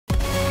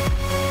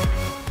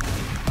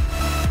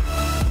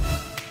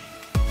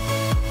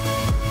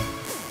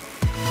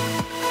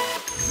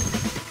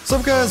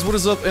What's up, guys? What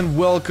is up, and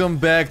welcome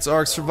back to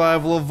ARK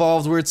Survival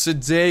Evolved, where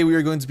today we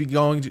are going to be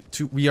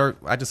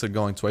I just said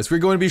going twice. We're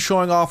going to be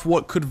showing off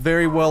what could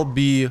very well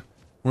be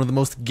one of the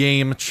most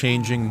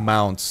game-changing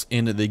mounts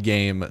in the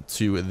game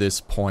to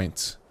this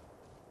point.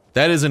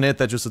 That isn't it,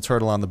 that's just a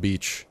turtle on the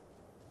beach.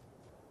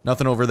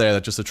 Nothing over there,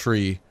 that's just a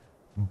tree.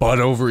 But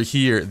over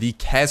here, the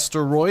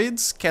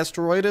Casteroides?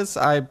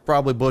 I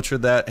probably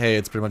butchered that. Hey,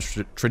 it's pretty much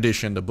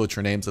tradition to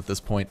butcher names at this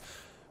point.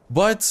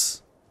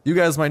 But you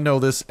guys might know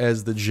this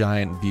as the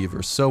Giant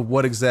Beaver. So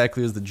what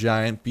exactly is the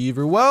Giant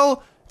Beaver?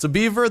 Well, it's a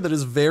beaver that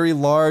is very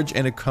large,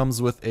 and it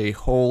comes with a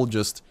whole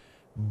just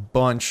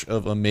bunch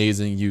of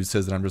amazing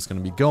uses that I'm just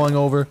going to be going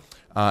over.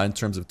 In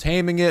terms of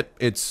taming it,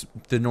 it's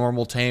the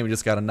normal tame. You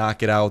just got to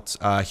knock it out.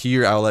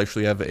 Here, I'll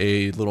actually have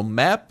a little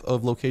map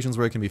of locations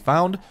where it can be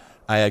found.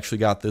 I actually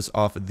got this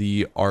off of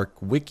the ARK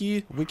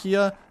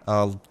Wikia.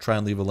 I'll try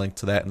and leave a link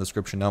to that in the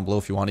description down below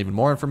if you want even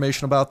more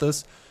information about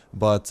this.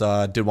 But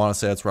did want to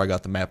say that's where I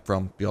got the map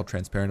from, be all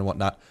transparent and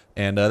whatnot.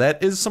 And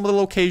that is some of the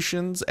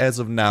locations, as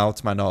of now,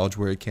 to my knowledge,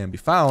 where it can be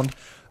found.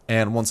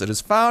 And once it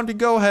is found, you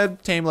go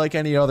ahead, tame like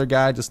any other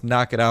guy, just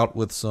knock it out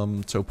with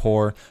some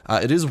Topor.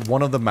 It is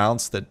one of the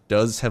mounts that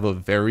does have a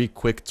very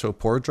quick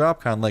Topor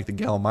drop, kind of like the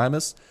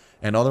Gallimimus,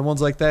 and other ones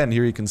like that. And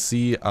here you can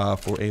see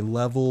for a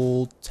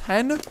level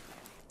 10,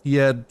 he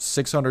had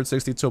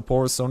 660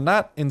 Topor, so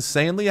not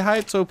insanely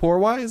high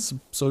Topor-wise,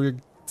 so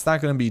it's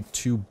not going to be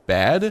too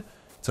bad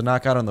to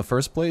knock out in the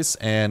first place.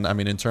 And I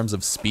mean, in terms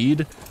of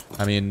speed,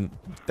 I mean,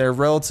 they're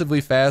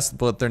relatively fast,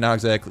 but they're not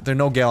exactly, they're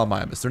no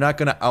Gallimimus. They're not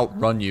going to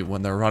outrun you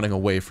when they're running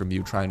away from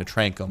you trying to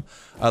trank them.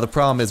 The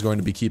problem is going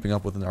to be keeping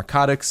up with the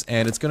narcotics,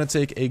 and it's going to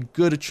take a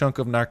good chunk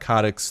of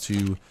narcotics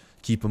to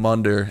keep them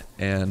under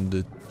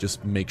and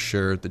just make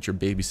sure that you're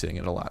babysitting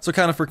it a lot. So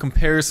kind of for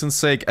comparison's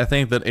sake, I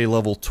think that a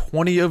level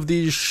 20 of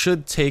these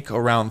should take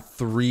around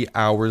 3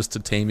 hours to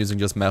tame using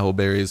just meho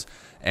berries,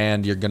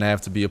 and you're going to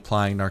have to be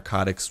applying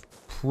narcotics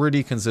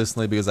pretty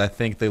consistently because I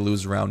think they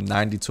lose around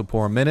 90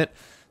 Topor a minute.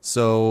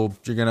 So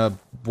you're gonna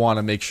want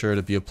to make sure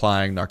to be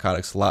applying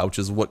narcotics a lot, which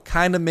is what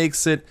kind of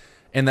makes it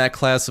in that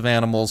class of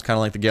animals, kind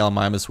of like the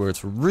Gallimimus, where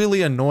it's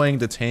really annoying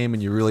to tame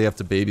and you really have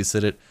to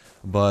babysit it.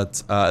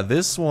 But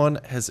this one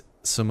has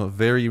some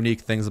very unique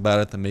things about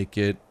it that make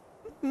it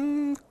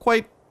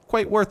quite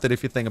worth it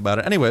if you think about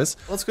it. Anyways,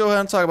 let's go ahead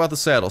and talk about the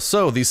saddle.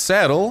 So the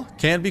saddle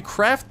can be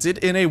crafted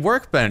in a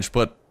workbench,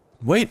 but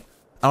wait,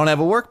 I don't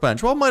have a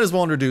workbench. Well, might as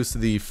well introduce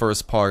the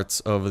first parts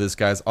of this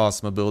guy's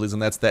awesome abilities,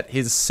 and that's that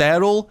his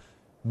saddle,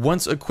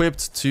 once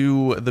equipped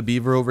to the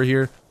beaver over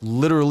here,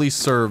 literally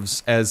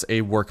serves as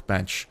a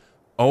workbench.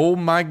 Oh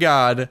my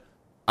god,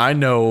 I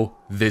know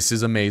this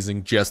is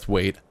amazing. Just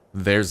wait,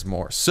 there's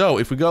more. So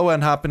if we go ahead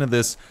and hop into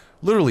this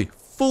literally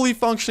fully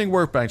functioning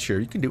workbench here,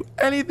 you can do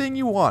anything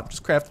you want.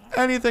 Just craft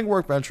anything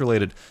workbench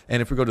related.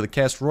 And if we go to the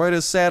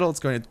Casteroides saddle, it's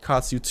going to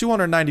cost you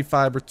 290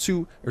 fiber,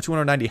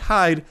 290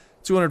 hide,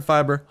 200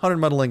 fiber, 100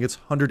 metal ingots,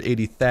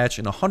 180 thatch,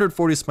 and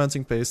 140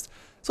 cementing paste.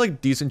 It's like a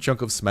decent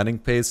chunk of cementing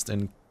paste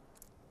and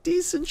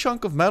decent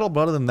chunk of metal,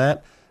 but other than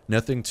that,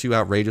 nothing too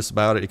outrageous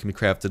about it. It can be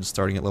crafted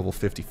starting at level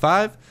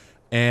 55,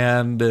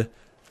 and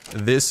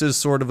this is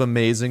sort of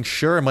amazing.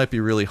 Sure, it might be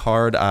really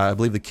hard. I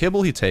believe the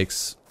kibble he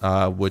takes,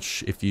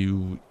 which if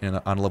you,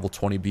 on a level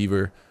 20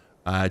 beaver,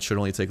 it should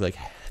only take like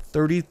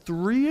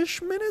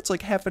 33-ish minutes,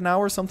 like half an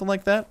hour, something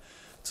like that,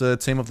 to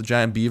tame up the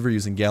Giant Beaver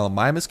using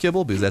Gallimimus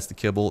kibble, because that's the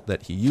kibble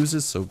that he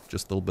uses, so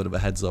just a little bit of a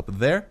heads up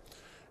there.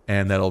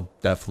 And that'll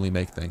definitely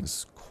make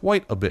things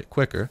quite a bit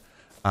quicker.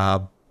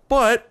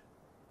 But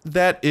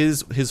that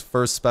is his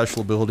first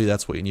special ability.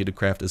 That's what you need to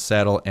craft his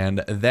saddle, and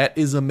that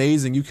is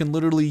amazing. You can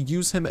literally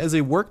use him as a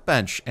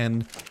workbench,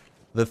 and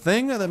the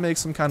thing that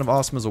makes him kind of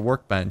awesome as a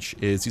workbench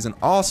is he's an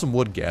awesome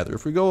wood gatherer.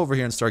 If we go over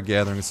here and start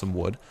gathering some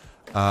wood,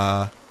 we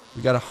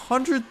got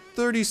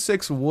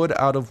 136 wood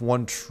out of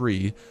one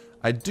tree.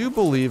 I do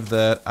believe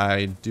that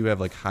I do have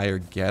like higher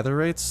gather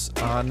rates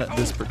on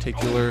this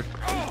particular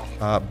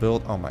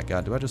build. Oh my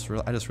god, I just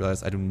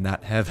realized I do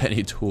not have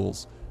any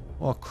tools.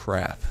 Well,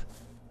 crap.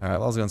 Alright,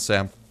 well, I was gonna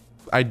say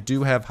I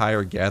do have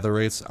higher gather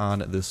rates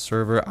on this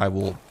server. I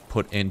will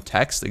put in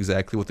text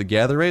exactly what the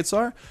gather rates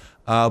are.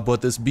 But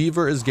this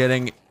beaver is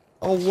getting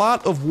a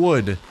lot of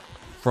wood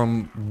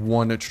from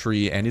one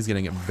tree, and he's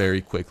getting it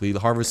very quickly. He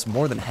harvests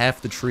more than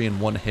half the tree in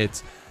one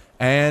hit.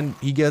 And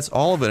he gets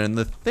all of it, and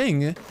the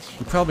thing you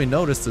probably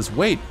noticed is,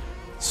 wait,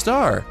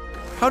 Star,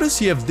 how does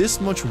he have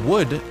this much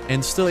wood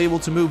and still able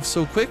to move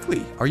so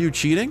quickly? Are you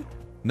cheating?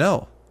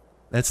 No,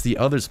 that's the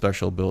other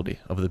special ability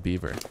of the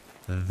beaver.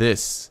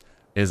 This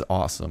is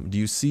awesome. Do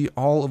you see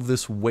all of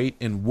this weight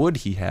in wood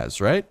he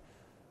has, right?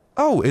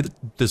 Oh,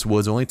 this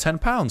wood's only 10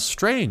 pounds.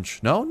 Strange.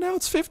 No, now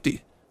it's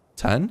 50.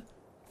 10,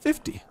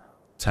 50,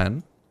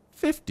 10,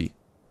 50,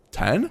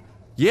 10.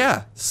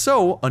 Yeah,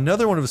 so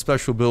another one of his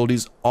special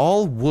abilities,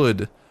 all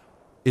wood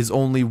is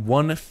only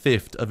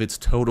 1/5 of its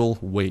total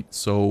weight.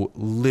 So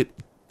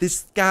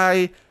this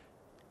guy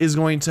is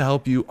going to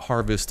help you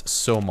harvest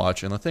so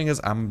much. And the thing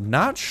is, I'm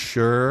not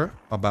sure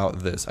about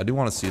this. I do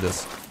want to see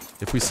this.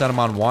 If we set him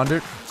on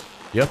Wander,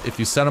 Yep, if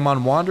you set him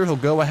on wander, he'll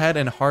go ahead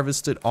and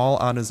harvest it all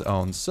on his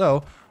own.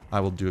 So I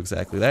will do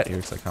exactly that here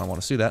because I kind of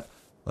want to see that.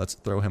 Let's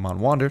throw him on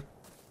wander.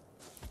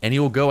 And he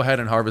will go ahead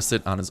and harvest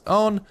it on his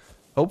own.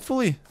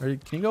 Hopefully. Can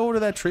you go over to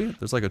that tree?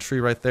 There's like a tree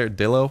right there.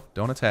 Dillo,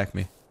 don't attack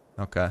me.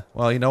 Okay.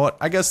 Well, you know what?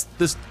 I guess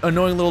this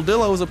annoying little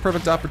Dillo is a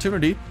perfect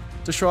opportunity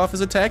to show off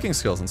his attacking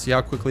skills and see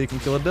how quickly he can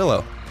kill a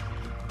Dillo.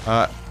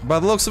 By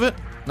the looks of it,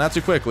 not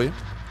too quickly.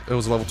 It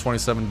was a level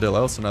 27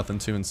 Dillo, so nothing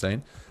too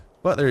insane.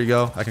 But there you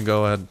go. I can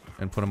go ahead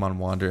and put him on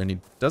wander, and he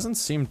doesn't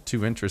seem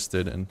too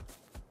interested in...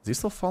 Is he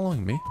still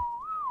following me?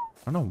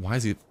 I don't know why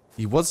is he...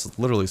 He was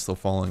literally still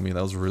following me.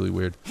 That was really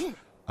weird.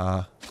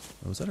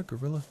 Was that a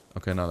gorilla?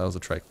 Okay, no, that was a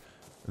trike.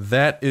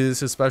 That is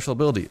his special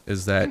ability,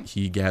 is that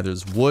he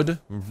gathers wood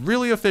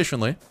really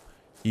efficiently.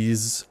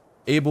 He's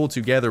able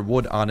to gather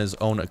wood on his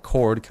own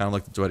accord, kind of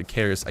like the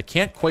Giant. I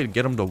can't quite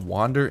get him to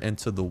wander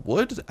into the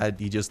wood.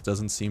 He just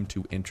doesn't seem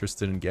too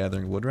interested in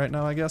gathering wood right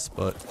now, I guess,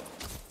 but...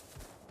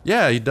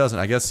 Yeah, he doesn't.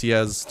 I guess he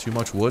has too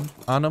much wood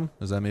on him.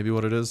 Is that maybe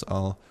what it is?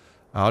 I'll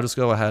just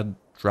go ahead,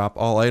 drop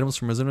all items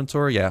from his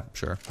inventory. Yeah,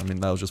 sure. I mean,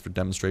 that was just for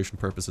demonstration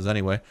purposes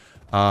anyway.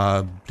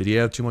 Did he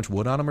have too much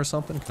wood on him or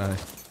something? Can I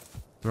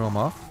throw him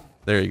off?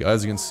 There you go.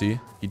 As you can see,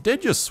 he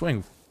did just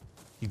swing.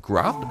 He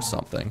growled or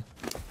something.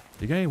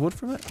 Did you get any wood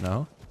from it?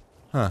 No.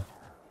 Huh.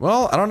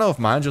 Well, I don't know if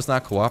mine's just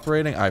not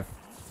cooperating. I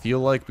feel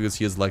like because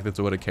he is like the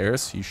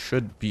Giant, he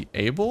should be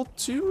able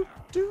to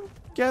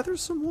gather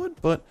some wood,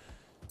 but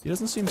he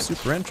doesn't seem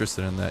super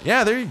interested in that.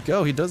 Yeah, there you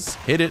go. He does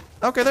hit it.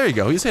 Okay, there you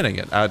go. He's hitting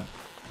it.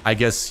 I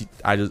guess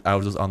I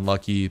was just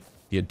unlucky.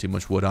 He had too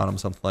much wood on him,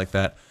 something like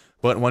that.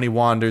 But when he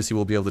wanders, he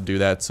will be able to do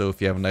that. So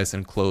if you have a nice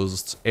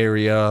enclosed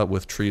area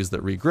with trees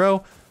that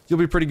regrow, you'll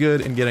be pretty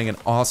good in getting an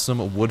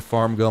awesome wood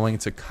farm going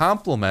to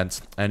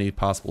complement any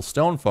possible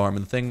stone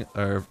farm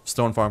or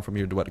stone farm from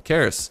your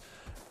Giant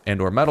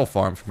and or metal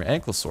farm from your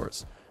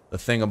Ankylosaurs. The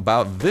thing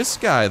about this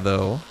guy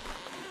though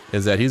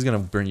is that he's going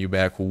to bring you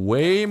back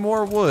way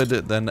more wood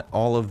than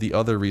all of the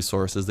other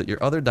resources that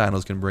your other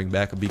dinos can bring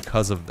back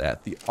because of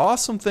that. The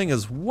awesome thing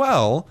as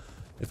well,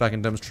 if I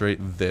can demonstrate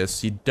this,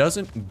 he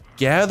doesn't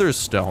gather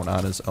stone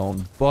on his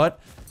own,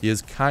 but he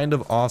is kind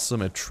of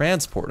awesome at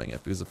transporting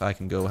it, because if I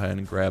can go ahead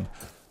and grab...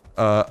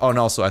 oh, and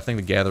also I think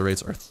the gather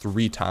rates are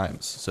 3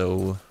 times,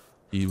 so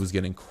he was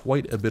getting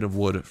quite a bit of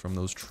wood from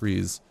those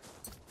trees.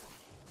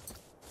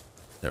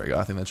 There we go,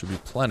 I think that should be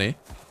plenty.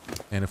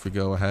 And if we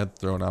go ahead,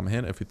 throw it on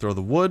him, if we throw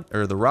the wood,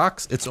 or the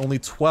rocks, it's only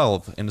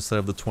 12 instead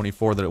of the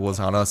 24 that it was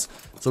on us.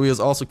 So he is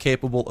also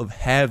capable of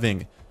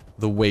having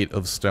the weight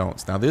of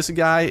stones. Now this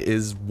guy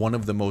is one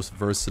of the most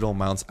versatile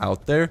mounts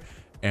out there,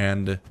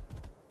 and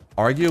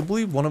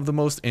arguably one of the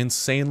most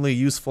insanely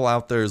useful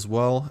out there as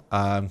well.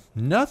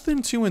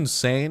 Nothing too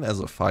insane as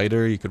a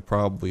fighter. You could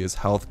probably, his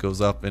health goes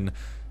up and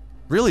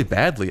really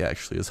badly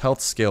actually. His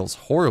health scales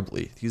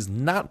horribly. He's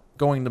not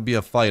going to be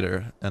a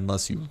fighter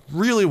unless you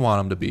really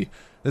want him to be.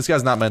 This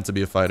guy's not meant to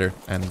be a fighter,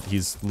 and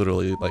he's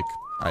literally like,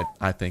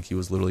 I think he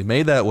was literally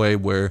made that way,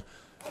 where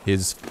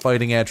his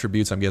fighting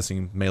attributes, I'm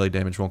guessing melee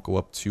damage won't go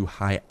up too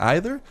high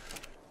either.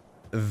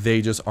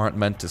 They just aren't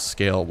meant to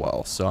scale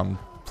well. So I'm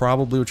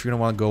probably what you're going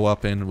to want to go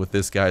up in with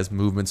this guy's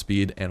movement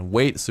speed and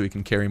weight, so he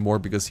can carry more,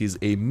 because he's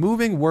a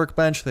moving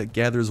workbench that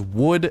gathers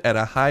wood at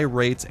a high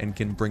rate and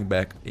can bring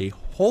back a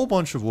whole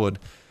bunch of wood,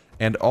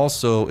 and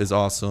also is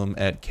awesome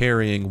at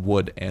carrying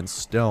wood and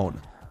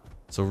stone.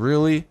 So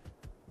really,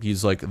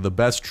 he's like the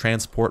best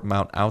transport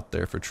mount out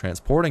there for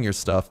transporting your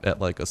stuff at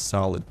like a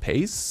solid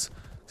pace.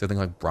 I think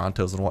like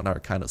Brontos and whatnot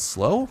are kind of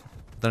slow.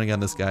 But then again,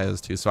 this guy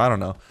is too, so I don't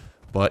know.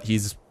 But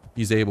he's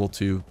able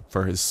to,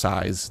 for his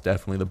size,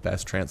 definitely the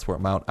best transport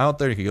mount out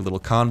there. You can get a little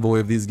convoy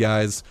of these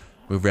guys,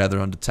 move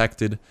rather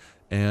undetected,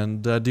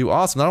 and do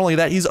awesome. Not only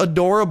that, he's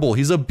adorable.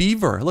 He's a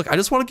beaver. Look, I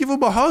just want to give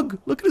him a hug.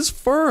 Look at his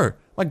fur.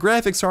 My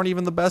graphics aren't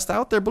even the best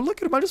out there, but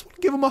look at him. I just want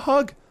to give him a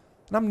hug.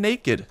 And I'm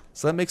naked,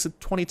 so that makes it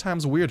 20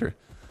 times weirder.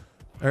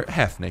 Or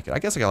half naked. I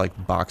guess I got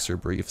like boxer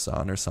briefs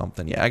on or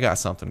something. Yeah, I got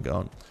something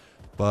going.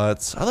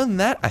 But other than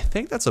that, I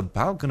think that's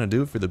about going to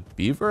do it for the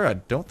beaver. I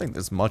don't think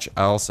there's much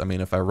else. I mean,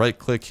 if I right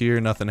click here,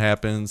 nothing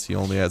happens. He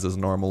only has his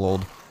normal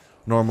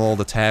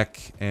old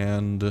attack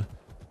and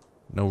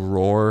no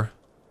roar.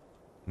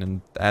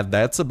 And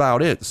that's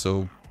about it.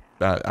 So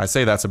I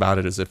say that's about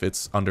it as if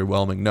it's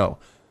underwhelming. No,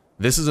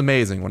 this is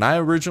amazing. When I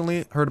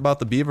originally heard about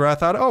the beaver, I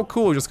thought, oh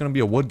cool, just going to be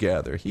a wood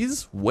gatherer.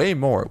 He's way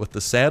more. With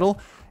the saddle,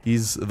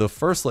 he's the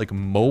first like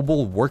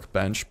mobile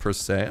workbench per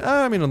se.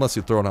 I mean, unless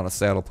you throw it on a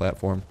saddle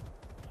platform.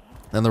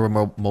 And there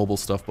were mobile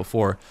stuff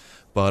before,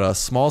 but a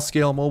small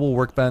scale mobile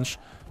workbench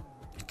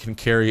can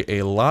carry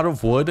a lot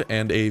of wood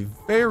and a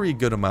very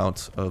good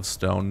amount of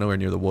stone. Nowhere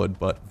near the wood,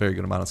 but very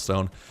good amount of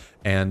stone.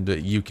 And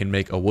you can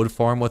make a wood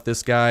farm with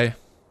this guy,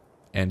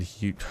 and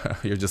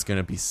you're just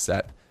gonna be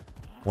set.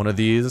 One of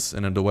these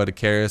and a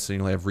Giant, and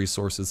you'll have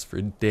resources for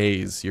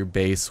days. Your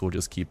base will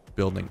just keep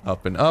building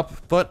up and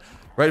up, but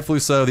rightfully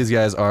so, these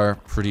guys are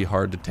pretty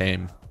hard to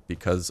tame,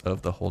 because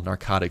of the whole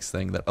narcotics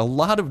thing that a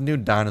lot of new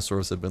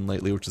dinosaurs have been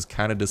lately, which is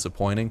kind of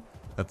disappointing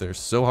that they're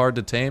so hard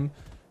to tame.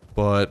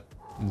 But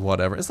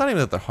whatever. It's not even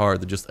that they're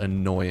hard, they're just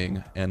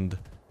annoying, and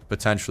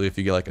potentially if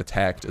you get like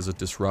attacked as a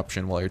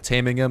disruption while you're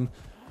taming him,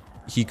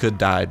 he could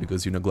die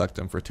because you neglect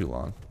him for too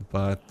long.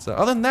 But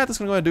other than that, that's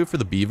going to go ahead and do it for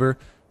the beaver.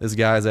 This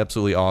guy is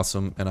absolutely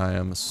awesome, and I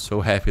am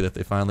so happy that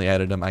they finally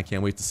added him. I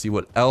can't wait to see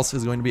what else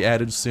is going to be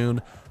added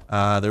soon.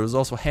 There was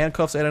also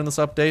handcuffs added in this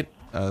update.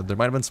 There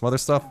might have been some other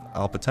stuff.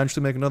 I'll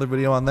potentially make another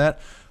video on that.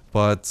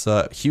 But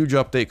huge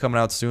update coming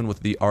out soon with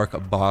the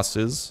ARK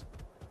bosses.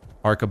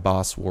 ARK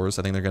Boss Wars.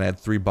 I think they're going to add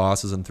 3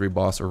 bosses and 3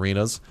 boss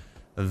arenas.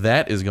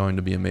 That is going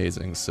to be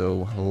amazing.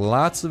 So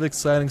lots of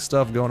exciting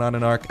stuff going on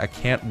in ARK. I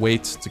can't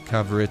wait to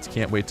cover it.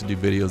 Can't wait to do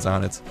videos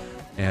on it.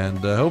 And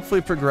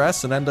hopefully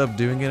progress and end up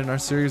doing it in our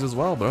series as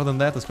well. But other than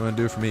that, that's going to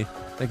do it for me.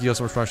 Thank you guys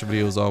so much for watching the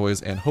video as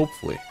always. And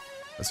hopefully,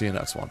 I'll see you in the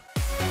next one.